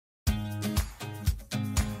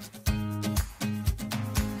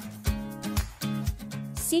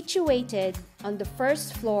Situated on the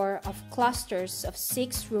first floor of clusters of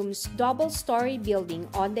 6 rooms double-story building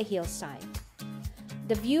on the hillside.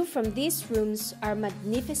 The view from these rooms are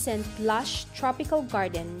magnificent lush tropical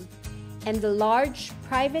garden, and the large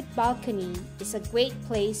private balcony is a great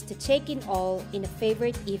place to take in all in a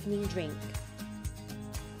favorite evening drink.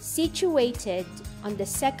 Situated on the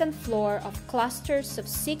second floor of clusters of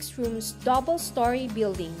 6 rooms double-story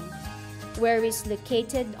building, where is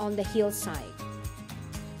located on the hillside.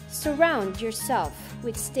 Surround yourself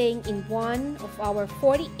with staying in one of our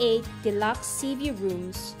 48 deluxe sea view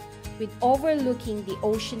rooms with overlooking the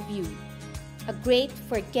ocean view, a great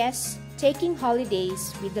for guests taking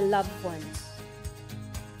holidays with the loved ones.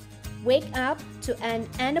 Wake up to an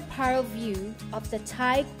unparalleled view of the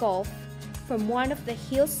Thai Gulf from one of the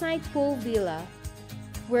hillside pool villa,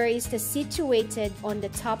 where is situated on the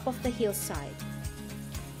top of the hillside.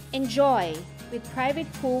 Enjoy with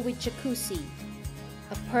private pool with jacuzzi,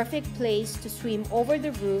 a perfect place to swim over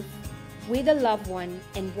the roof with a loved one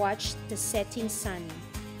and watch the setting sun.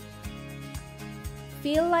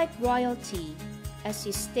 Feel like royalty as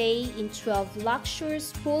you stay in 12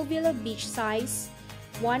 luxurious pool villa beach size,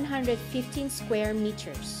 115 square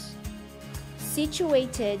meters.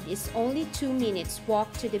 Situated is only 2 minutes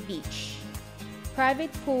walk to the beach.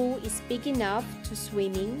 Private pool is big enough to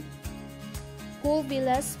swimming. Pool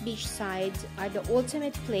villas beachside are the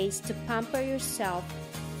ultimate place to pamper yourself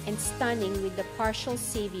and stunning with the partial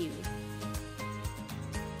sea view.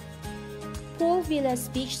 Pool villas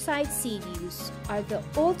beachside sea views are the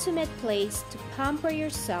ultimate place to pamper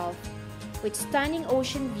yourself with stunning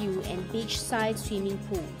ocean view and beachside swimming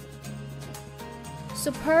pool.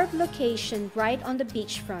 Superb location right on the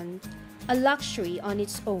beachfront, a luxury on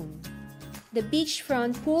its own. The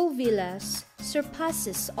beachfront pool villas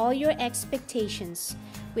surpasses all your expectations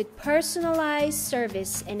with personalized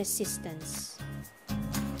service and assistance.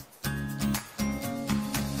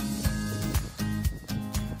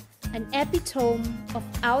 An epitome of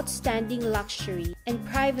outstanding luxury and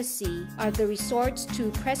privacy are the resort's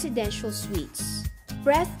 2 presidential suites.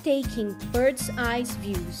 Breathtaking bird's-eye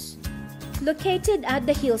views, located at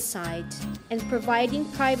the hillside and providing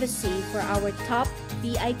privacy for our top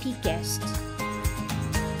VIP guests.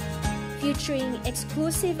 Featuring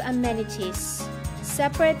exclusive amenities,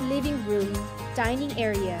 separate living room, dining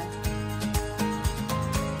area,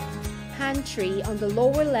 pantry on the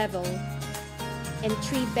lower level, and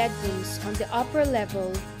 3 bedrooms on the upper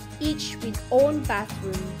level, each with own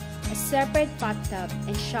bathroom, a separate bathtub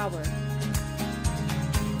and shower.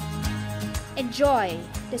 Enjoy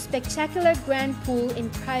the spectacular grand pool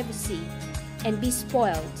in privacy and be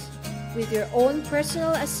spoiled with your own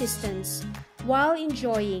personal assistants while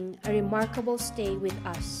enjoying a remarkable stay with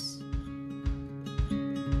us.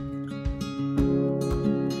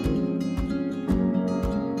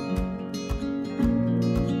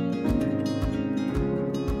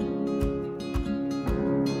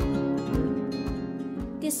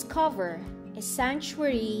 Discover a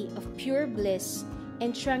sanctuary of pure bliss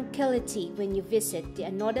and tranquility when you visit the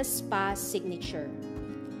Anoda Spa Signature.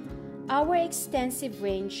 Our extensive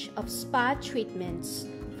range of spa treatments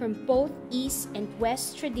from both East and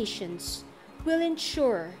West traditions will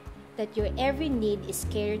ensure that your every need is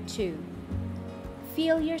catered to.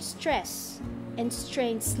 Feel your stress and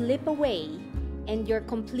strain slip away, and your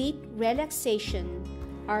complete relaxation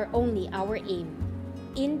are only our aim.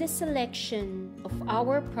 In the selection of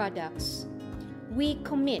our products, we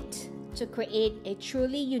commit to create a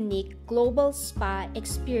truly unique global spa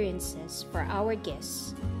experiences for our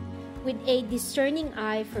guests, with a discerning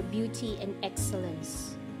eye for beauty and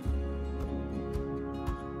excellence.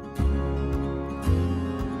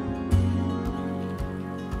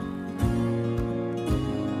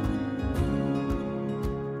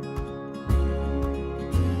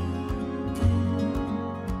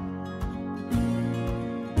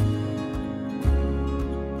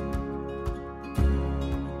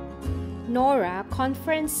 Nora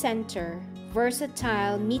Conference Center,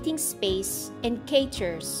 versatile meeting space and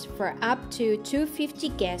caters for up to 250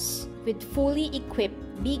 guests with fully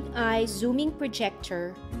equipped big eye zooming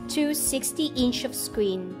projector, 260-inch of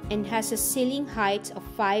screen, and has a ceiling height of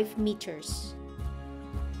 5 meters.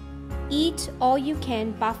 Eat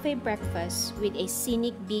all-you-can buffet breakfast with a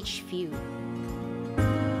scenic beach view.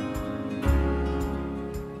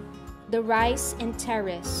 The Rice and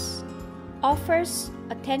Terrace offers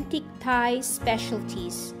authentic Thai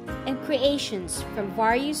specialties and creations from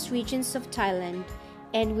various regions of Thailand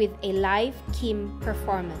and with a live Kim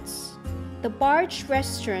performance. The Barge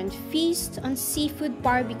Restaurant feasts on seafood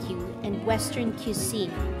barbecue and Western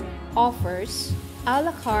cuisine, offers a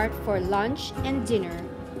la carte for lunch and dinner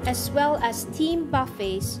as well as theme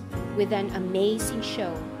buffets with an amazing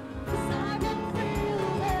show.